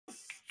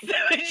So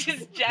it's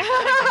just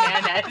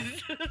jackfruit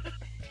bananas.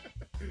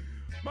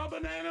 My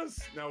bananas!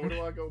 Now, where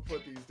do I go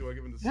put these? Do I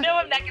give them to No,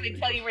 I'm not going to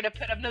tell you where to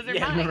put them. Those are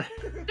mine.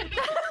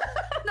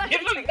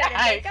 Give them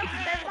back.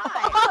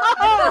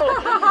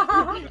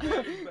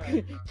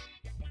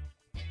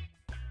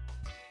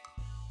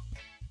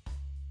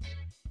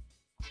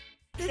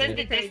 It says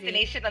the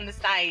destination on the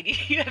side.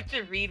 You have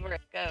to read where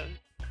it goes.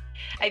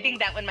 I think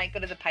that one might go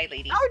to the pie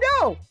lady.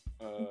 Oh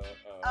Did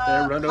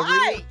I run over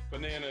you?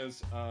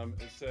 Bananas.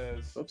 It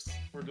says Oops.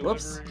 for delivery.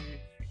 Whoops.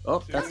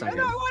 Oh, that's no! not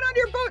No, I good. want on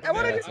your boat. I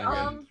want on your. That's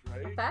not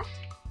good. Right? Effect?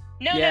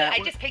 No, Yeah. no, I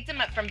just picked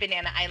them up from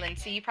Banana Island,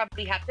 so you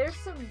probably have There's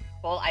some.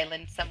 Bowl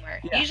Island somewhere.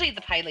 Yeah. Usually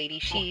the pie lady,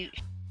 she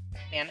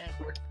bananas.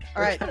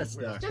 All right. Kinda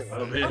stuck Just a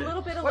a little bit.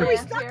 little bit of What are we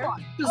land stuck here.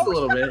 on? Just a we're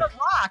little stuck bit. on a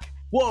rock.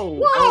 Whoa!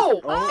 Whoa!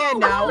 Oh, And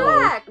now,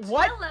 Effect.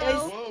 what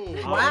Hello.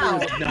 is? Whoa! Wow.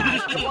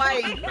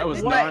 That Why?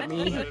 was What? not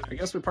me. I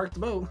guess we parked the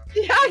boat.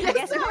 Yeah, I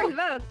guess so. we're the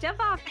vote. Jump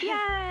off.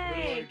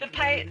 Yay!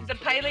 The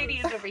pie lady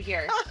is over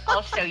here.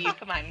 I'll show you.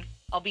 Come on.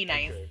 I'll be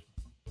nice. Okay.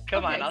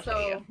 Come on, Okay, I'll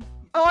show you.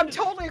 Oh, I'm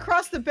totally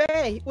across the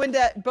bay. When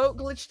that boat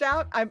glitched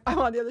out, I'm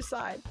on the other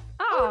side.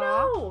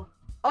 Oh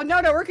Oh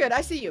no, we're good.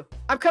 I see you.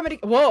 I'm coming.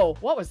 Whoa,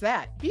 what was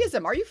that?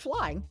 Beism, are you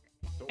flying?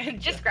 Don't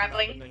Just forget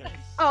grappling. my bananas.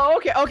 Oh,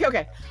 okay. no!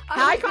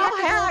 Hi, We call have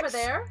to go hacks.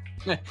 over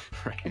there.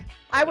 Right.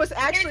 I was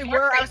actually Here's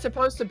where more I was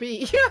supposed to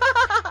be.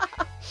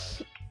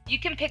 You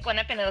can pick one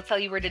up and it'll tell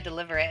you where to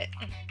deliver it.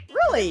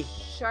 Really?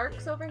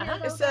 Sharks over here. Uh-huh.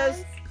 Though, It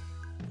says- guys?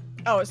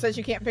 Oh, it says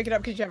you can't pick it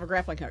up because you have a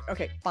grappling hook.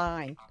 Okay,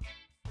 fine.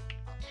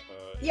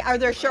 Yeah, are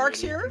there the pie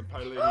sharks lady- here? the pie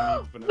lady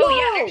needs bananas. Oh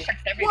yeah, there's Whoa.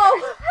 sharks everywhere.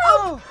 Whoa!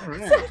 Oh,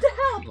 Alright. Send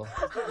help!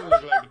 Doesn't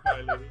look like the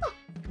pie lady.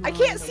 I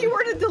can't see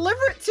where to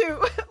deliver it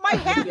to. My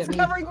hat's Get me.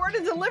 covering where to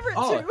deliver it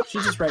Oh, to.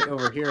 she's just right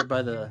over here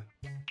by the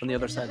on the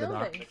other In the side of the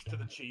dock. building. Next to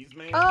the cheese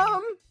man.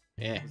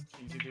 Yeah. This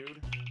cheesy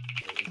dude.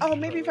 Oh,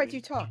 maybe if I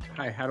do talk.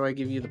 Hi. How do I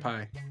give you the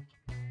pie?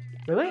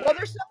 Really? Well,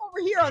 there's some over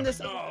here on this.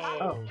 No.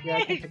 Oh, yeah,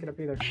 I can't pick it up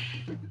either.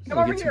 Come We'll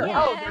over get here. some more.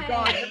 Oh, they're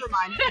gone. Never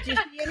mind. Did you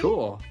see any?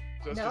 Cool.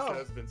 Justice No.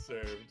 has been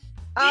served.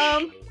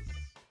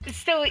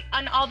 So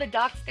on all the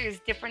docks, there's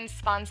different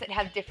spawns that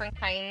have different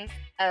kinds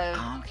of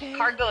Okay.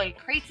 cargo and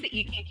crates that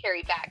you can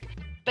carry back.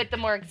 But the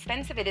more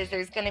expensive it is,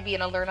 there's going to be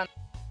an alert on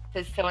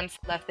that says so-and-so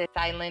left this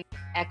island,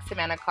 X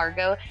amount of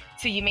cargo.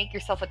 So you make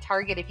yourself a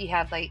target if you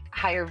have like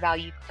higher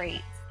value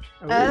crates.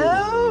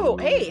 Oh,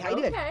 hey, how you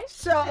doing? Okay.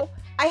 So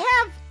I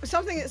have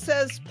something that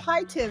says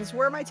pie tins.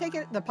 Where am I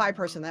taking it? The pie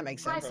person. That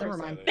makes Pie sense. Never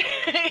mind.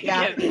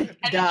 Yeah. And then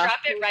Duh. drop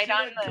it right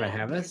on Can I the...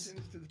 have this?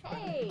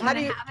 Hey. How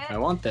do you? I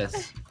want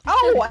this.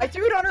 Oh, I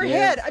threw it on her Yeah,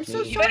 head. I'm so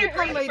you You sorry, better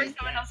hurry pie before lady.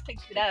 someone else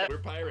picks it up. We're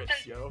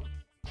pirates, yo.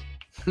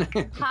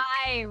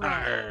 Hi,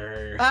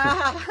 Red.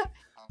 Arr.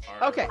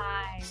 Okay.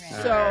 Hi, Red.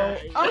 So,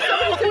 oh,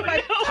 somebody took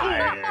my.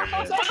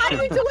 Arr. So how do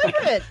we deliver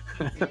it?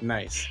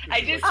 Nice.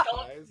 I just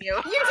stole it from you.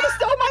 You just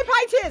stole my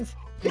pie tins.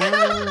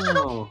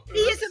 No.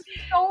 He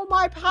stole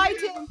my pie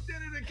tins.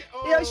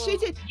 Yeah, she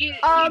did. You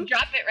Um,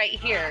 drop it right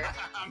here.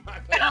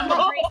 On the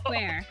gray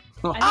square.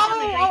 I think on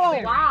the gray Oh,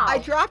 square. Wow. I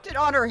dropped it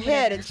on her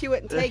head and she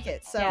wouldn't take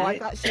it, so Yeah. I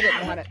thought she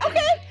didn't want it. Okay.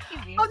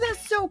 Easy. Oh,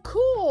 that's so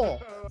cool.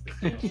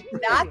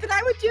 Not that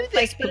I would do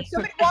this, but if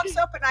somebody walks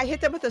up and I hit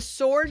them with a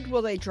sword,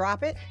 will they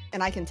drop it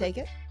and I can take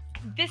it?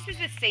 This is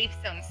a safe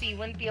zone, so you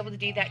wouldn't be able to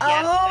do that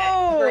yet.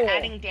 Oh. But we're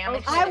adding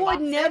damage. I to the would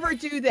boxes. never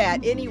do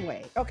that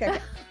anyway. Okay.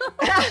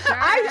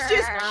 I was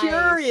just Sure.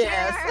 curious.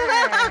 Yeah.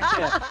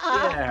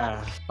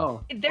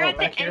 Oh. They're oh, at the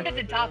back end here. of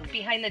the dock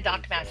behind the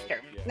dock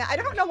master. Now I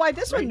don't know why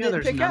this Right one now,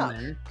 didn't there's pick none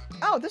up. there.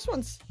 Oh, this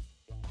one's.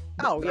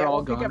 Oh, They're yeah, all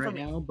we'll pick gone up right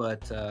from now,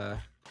 but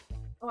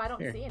Oh, I don't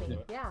Here. see any.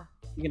 Yeah.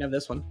 you can have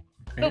this one.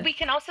 But we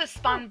can also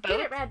spawn Get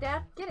boats, it, Rad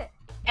Dad. Get it.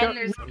 and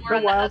there's more Go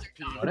on the wild. other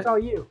dock. It's all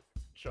you.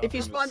 If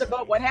you spawn the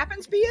boat, what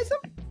happens, Beism?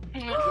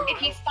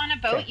 If you spawn a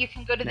boat, you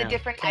can go to the Now,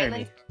 different carry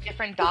islands,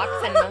 different docks,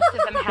 and most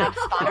of them have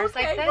spawners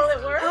Okay, like will this.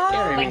 it work?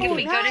 Oh, Like if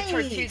we go to nice.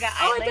 Tortuga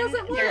Oh, it Island,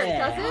 doesn't work, there's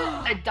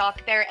Yeah. does a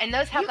dock there, and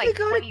those have You like could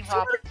go to 20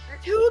 robbers.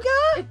 Tortuga?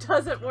 it? It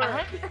doesn't work.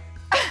 Uh-huh.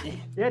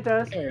 Yeah, it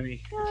does. Carry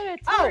me.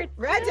 Oh,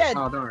 Rad Dad.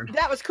 Oh darn.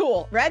 That was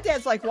cool. Rad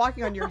Dad's like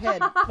walking on your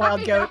head,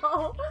 wild I goat.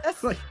 know.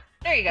 That's There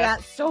you go.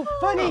 that's so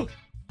funny.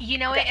 You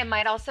know what? It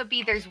might also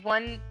be there's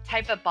one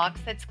type of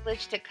box that's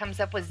glitched. It comes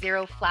up with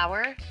 0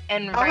 flour,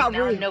 and Oh, how right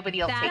now rude.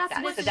 nobody will take That's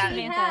that. What So she that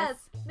Samantha's. has.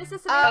 Mrs.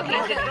 Okay. Samantha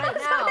has it right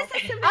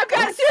now. I've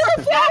got 0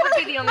 that flour. would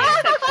be the only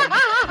exception.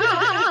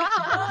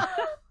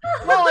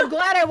 Well, I'm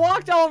glad I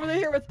walked all over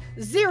here with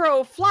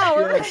 0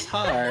 flour. Yes,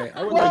 hi.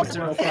 I would Well- like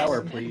 0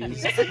 flour,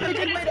 please. This is a good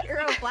way to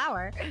Zero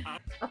flour.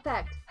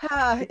 Effect.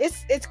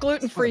 it's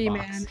gluten free, Box.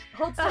 man.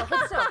 Hold still.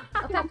 Hold still.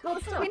 Effect.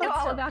 Hold still. We know all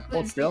Hold still. about Hold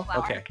gluten-free still? flour.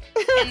 Okay.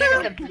 And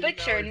there's a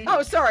butcher.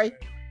 Oh, sorry.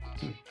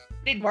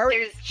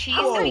 There's cheese.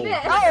 Oh, right wait. here.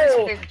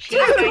 Oh, There's a cheese dude,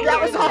 right that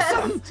here. was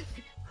awesome.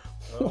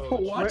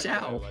 Watch I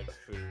out. like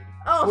food.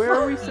 Oh, Where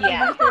are we sitting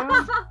Yeah. this down?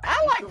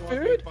 I like So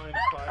food. find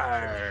fire.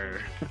 Arr.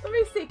 Let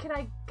me see. Can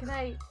I?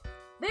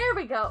 There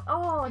we go.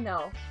 Oh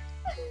no.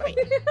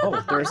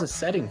 Oh, there's a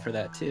setting for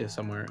that too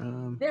somewhere.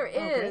 There Okay.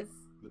 is.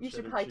 You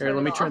should probably turn Here,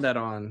 let me it turn off. that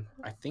on.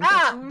 I think.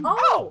 Ah! that's-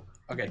 Oh!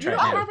 Oh, Okay, you try don't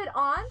it now. have it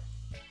on?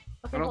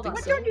 Okay, I don't hold think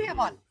on. What turn do you have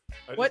on?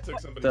 I What- just took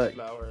somebody's the-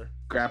 flower.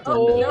 Grappling.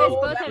 Oh, You guys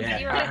no. both have Yeah.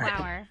 0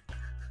 flour.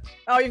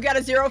 Oh, you've got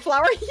a 0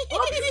 flower?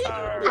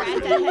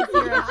 Brad has 0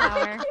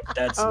 flour.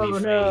 That's Oh, me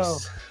no.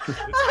 face.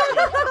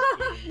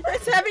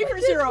 It's heavy for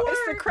 0.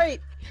 It's the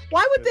crate.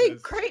 Why would It they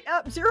is. crate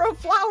up 0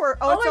 flour?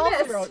 Oh, it's I all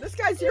missed. 0. This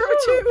guy's 0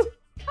 too.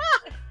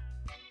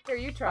 Here,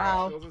 you try.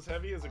 Wow. Feels as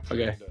heavy as a Okay.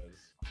 crate does.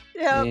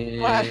 Yeah,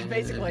 well, Yeah.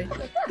 basically.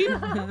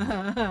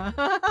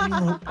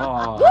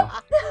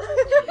 Aw.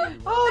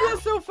 Oh,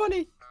 that's so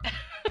funny.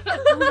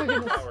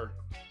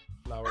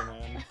 Flower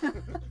man.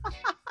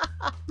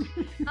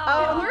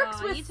 Oh,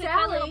 works with you took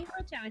my little Sally.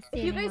 perch I was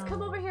If you standing guys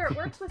come on. over here, it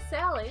works with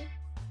Sally.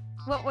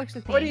 What works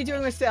with me? What are you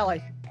doing with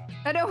Sally?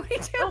 I know we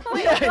do. Oh,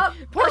 wait, oh,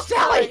 Poor oh,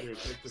 Sally. Here,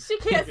 take this. She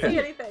can't see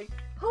anything.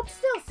 Hold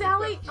still,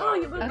 Sally. Oh,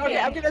 you moved. Okay,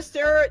 I'm gonna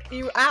stare at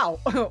you, ow,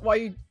 while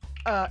you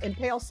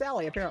impale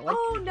Sally, apparently.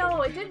 Oh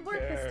no, it didn't work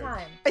this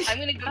time. I'm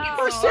gonna go get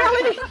Poor some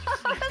Sally.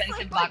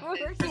 expensive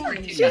boxes for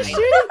She's you shooting, guys. they're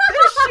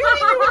shooting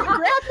you with a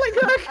grappling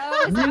hook.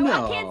 Oh, is that why I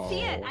No. can't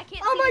see it? I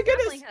can't Oh see my the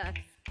goodness. grappling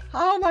hooks.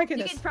 Oh my You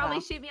goodness. can probably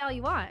Wow. shoot me all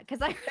you want,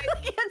 because I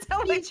really can't tell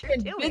what She's you're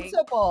doing.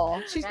 invincible.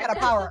 She's got to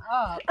power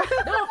up.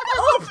 No.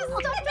 Oh, just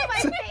stuck to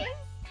my face.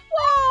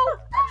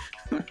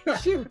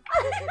 Shoot.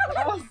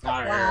 Oh,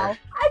 wow.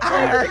 I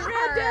tried to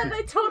grab Dad.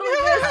 I totally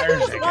missed. I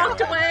just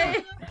walked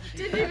away.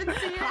 Didn't even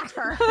see it.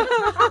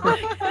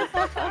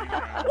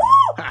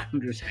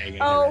 I'm just hanging.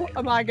 Oh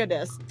my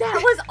goodness. That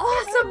was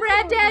awesome,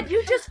 Rad Dad.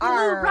 You just flew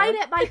Arr. right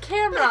at my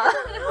camera.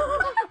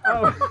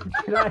 Oh,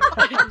 did I?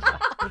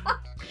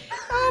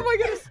 Oh my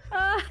goodness.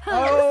 Oh,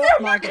 Oh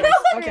my goodness.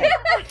 Okay.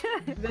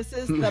 This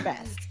is the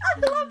best. I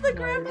love the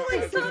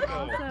grappling this is hook.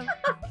 awesome.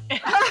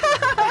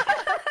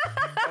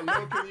 How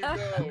low can you go?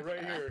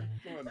 Right here.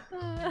 Come on.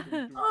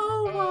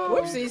 Oh, wow.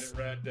 Whoopsies.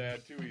 Rat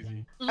Dad, too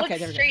easy. Look Okay,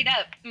 there we go. straight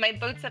up. My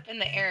boat's up in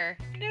the air.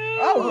 No.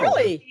 Oh,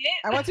 really? Yeah.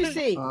 I want to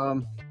see.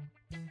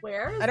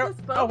 Where is I don't.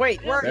 this boat? Oh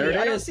wait, where are There you? it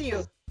I don't is. see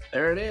you.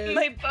 There it is.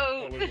 My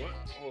Oh, boat. wait, what?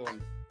 Hold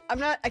on. I'm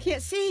not. I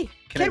can't see.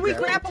 Can I Can we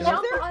grab grapple it, up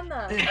Jump there? on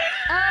the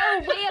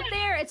Oh, way up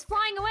there. It's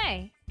flying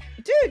away.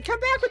 Dude, come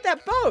back with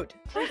that boat.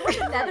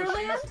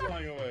 Netherlands. She's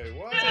flying away.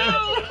 What?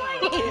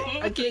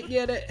 I can't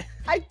get it.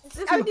 I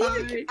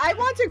need to. I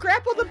want to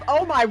grapple the.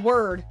 Oh my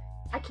word.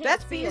 I can't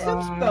That's see it.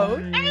 Beezum's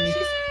boat.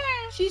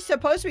 She's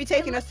supposed to be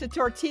taking us to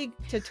Tortilla.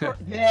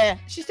 Yeah,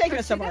 she's taking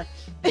us somewhere.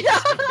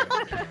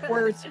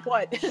 Words.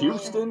 What?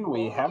 Houston,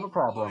 we have a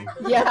problem.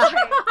 Yeah.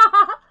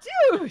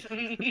 Dude,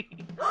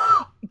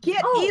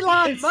 get Oh,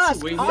 Elon it's Musk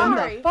sweet. on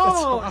Sorry. the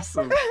That's phone.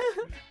 awesome.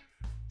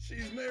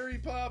 She's Mary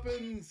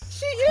Poppins.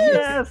 She is.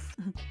 Yes.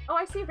 Oh,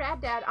 I see Rad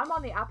Dad. I'm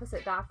on the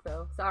opposite dock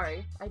though.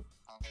 Sorry.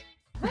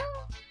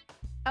 Oh,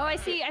 I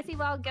see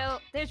Wild Goat.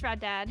 There's Rad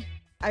Dad.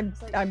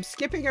 I'm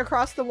skipping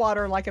across the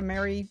water like a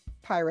merry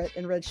pirate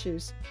in red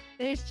shoes.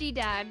 There's G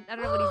Dad. I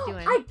don't know what he's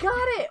doing. I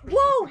got it.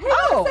 Whoa! Hang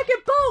on Oh. a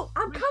second, boat.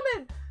 I'm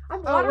coming. I'm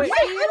Oh water. wait,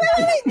 skiing.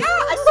 wait.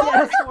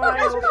 Yes,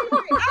 Wild.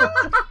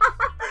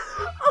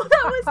 Oh,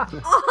 that was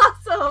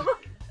awesome.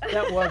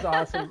 That was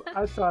awesome.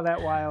 I saw that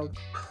Wild.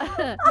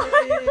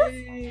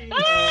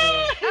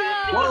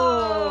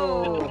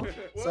 Whoa!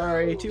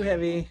 Sorry, too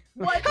heavy.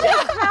 What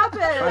just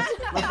happened?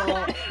 My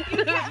fault.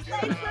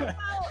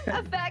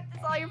 In fact,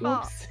 it's all your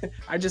fault. Oops.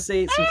 I just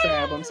ate some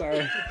crab. I'm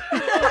sorry.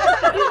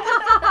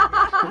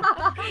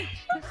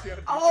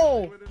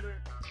 Oh.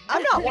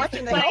 I'm not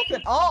watching the health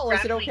at all.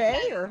 Is it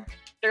okay? Or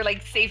They're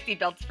like safety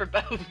belts for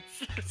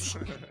boats.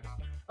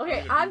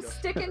 Okay, I'm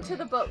sticking to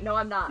the boat. No,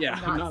 I'm not. Yeah,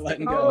 I'm not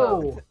letting sticking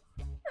go. to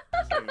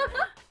the boat.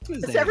 Oh,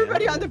 is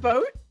everybody on the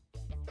boat?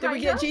 Did we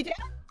get Kinda. G?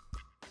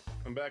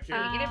 I'm back here.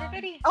 Can we get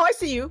everybody? Oh, I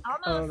see you. oh,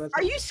 Almost. that's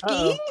Are you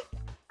skiing?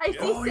 I see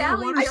Oh, yeah,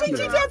 Sally. water I see skiing.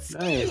 G-Dad Nice.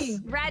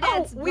 skiing. Rad Oh,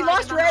 Dad's we lagging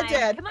lost Rad behind.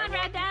 Dad. Come on,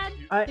 Rad Dad.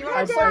 You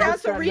want to go down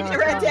so reach the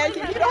Red Dad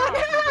can get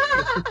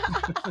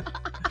on?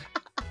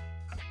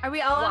 Are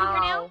we all over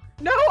here now? Wow.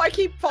 No, I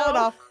keep falling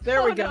off.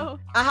 There we Oh, go. no.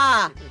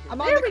 Aha! I'm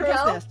on There the we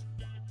crow's go. nest.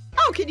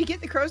 Oh, can you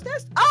get the crow's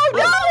nest? Oh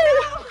no!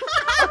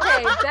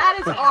 Okay, that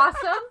is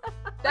awesome.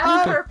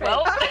 That's perfect.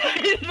 Well,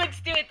 let's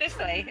do it this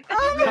way.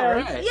 Oh, no. All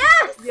right.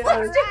 Yes! Yes.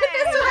 Let's do it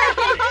this way!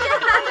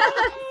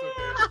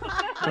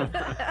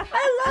 Yes! I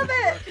love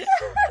it!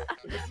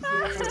 This is the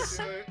way to do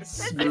it.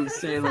 Smooth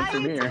sailing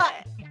from here.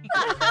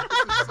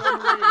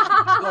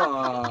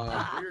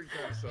 Aw. Weird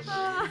kind of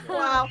submarine.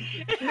 Wow.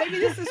 Maybe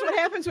this is what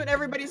happens when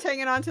everybody's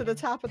hanging on to the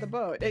top of the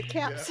boat. It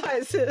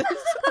capsizes.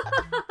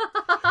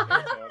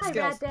 Hi, Skills.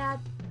 Rad Dad.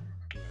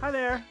 Hi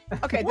there.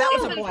 Okay, that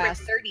This was a one's for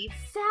blast. 30.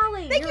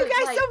 Sally, Thank you you're,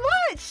 guys like, so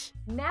much.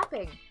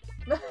 napping.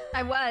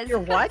 I was. You're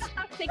what?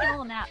 Taking a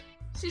little nap.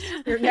 She's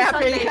just You're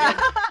napping.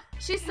 sunbathing.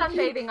 She's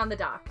sunbathing on the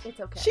dock. It's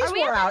okay. She's Are we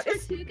wore at out. the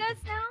It's-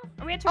 Tortugas now?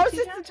 Are we at Oh, is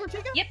this Tortuga? the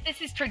Tortuga? Yep,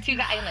 this is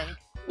Tortuga Island.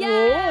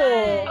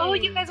 Yay! Oh,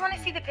 you guys want to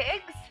see the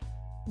pigs?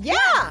 Yeah.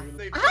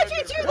 How'd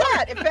you do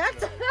that? In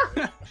fact,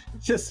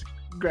 Just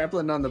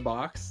grappling on the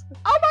box.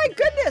 oh my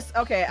goodness.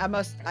 Okay, I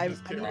must. I'm.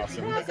 Awesome.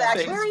 That's Where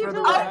actually. are you for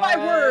the going? Oh my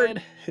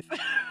word. ride.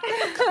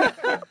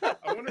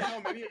 I wonder how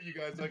many of you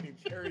guys I can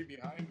carry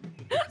behind me.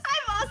 I'm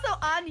also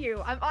on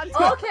you. I'm on.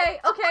 Okay,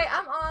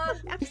 I'm on.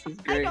 This is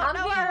great. I'm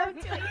here.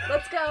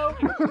 Let's go.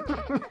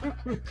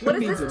 What Who is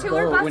needs this a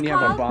tour boat bus when you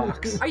have a called?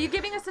 box? Are you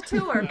giving us a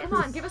tour? Come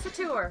on, give us a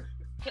tour.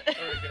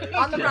 Okay,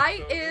 On the so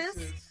right this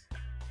is-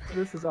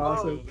 This is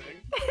awesome.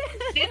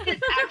 This is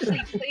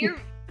actually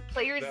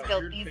players Now,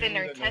 built you're these in painting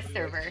their that test nobody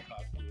else server. can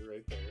copy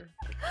right there.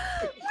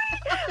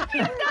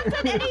 I've not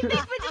done anything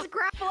but just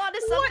grapple onto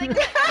something.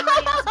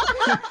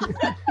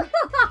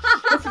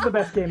 This is the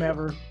best game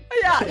ever.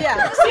 Yeah.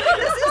 This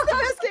is the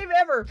best game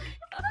ever.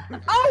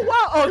 Oh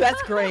wow! Oh,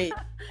 that's great.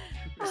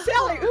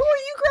 Sally, who are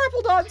you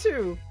grappled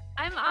onto?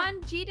 I'm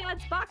on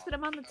G-Dad's box, but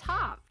I'm on the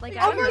top. Like,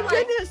 I Oh don't my know.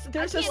 goodness!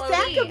 There's a can't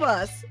stack see. of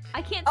us.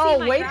 I can't see Oh,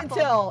 my wait grapple.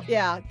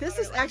 until this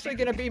is actually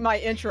going to be my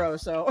intro.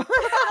 So. Guys,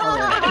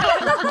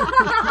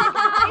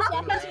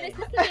 welcome to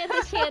Mrs.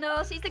 Samantha's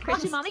channel. She's the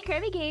Christian Mommy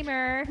Curvy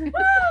Gamer. And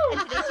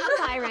today she's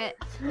a pirate.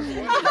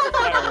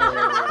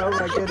 Oh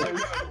my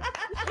goodness.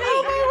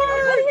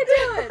 What are you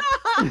doing?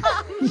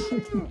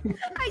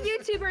 A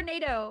YouTuber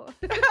NATO.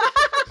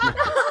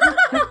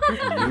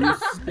 You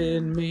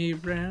spin me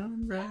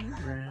round, round,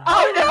 round.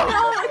 Oh no!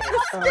 It's the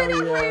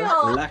spinning Oh,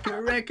 yeah. wheel. Like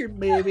a record,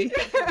 baby.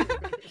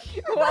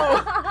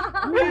 Whoa!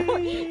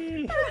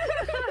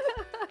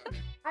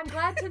 I'm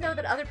glad to know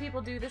that other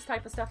people do this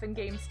type of stuff in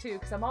games too,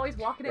 because I'm always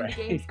walking into Right.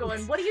 games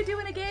going, "What do you do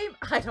in a game?"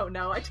 I don't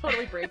know. I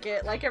totally break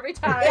it like every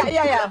time.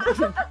 Yeah.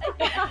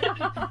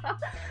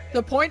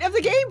 The point of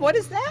the game? What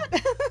is that?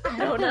 I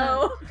don't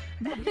know.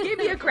 You gave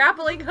me a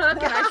grappling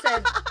hook, and I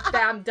said,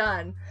 "I'm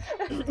done."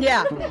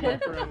 Yeah.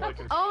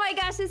 Oh my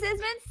gosh, this has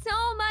been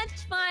so much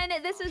fun.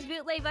 This was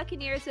Bootleg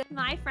Buccaneers with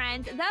my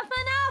friends, the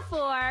FNAF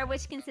 4,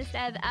 which consists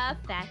of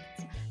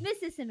Effect,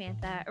 Mrs.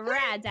 Samantha,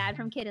 Rad Dad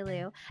from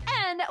Kidaloo,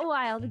 and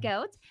Wild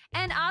Goat,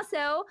 and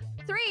also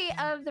 3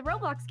 of the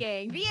Roblox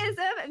gang, because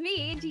of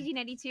me,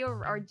 GG92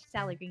 or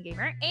Sally Green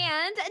Gamer,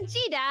 and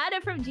G-Dad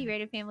from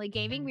G-Rated Family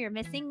Gaming. We are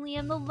missing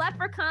Liam the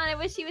Leprechaun. I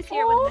wish he was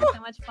here. It would have been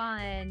so much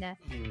fun.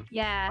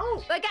 Yeah.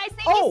 Oh. But guys,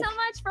 thank you so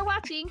much for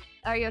watching.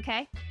 Are you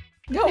okay?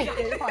 No,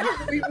 it's fine.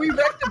 we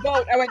wrecked the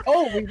boat. I went,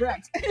 oh, we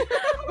wrecked.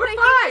 We're Thank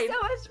fine. you so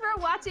much for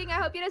watching. I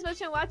hope you guys much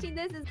fun watching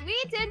this as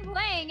we did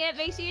playing it.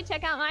 Make sure you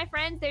check out my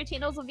friends. Their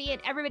channels will be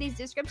in everybody's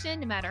description,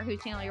 no matter whose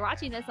channel you're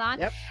watching this on.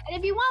 Yep. And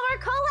if you want more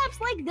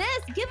collabs like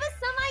this, give us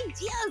some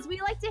ideas.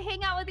 We like to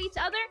hang out with each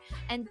other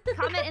and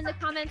comment in the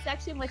comment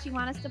section what you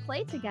want us to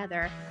play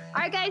together.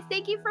 All right, guys,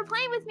 thank you for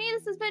playing with me.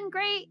 This has been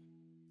great.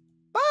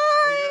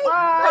 Bye.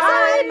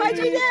 Bye. Bye,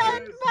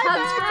 G-Dad. Bye,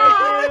 Hugs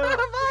bye.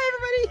 for Bye,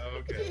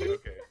 everybody. Okay.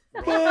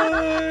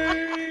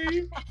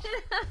 Bye.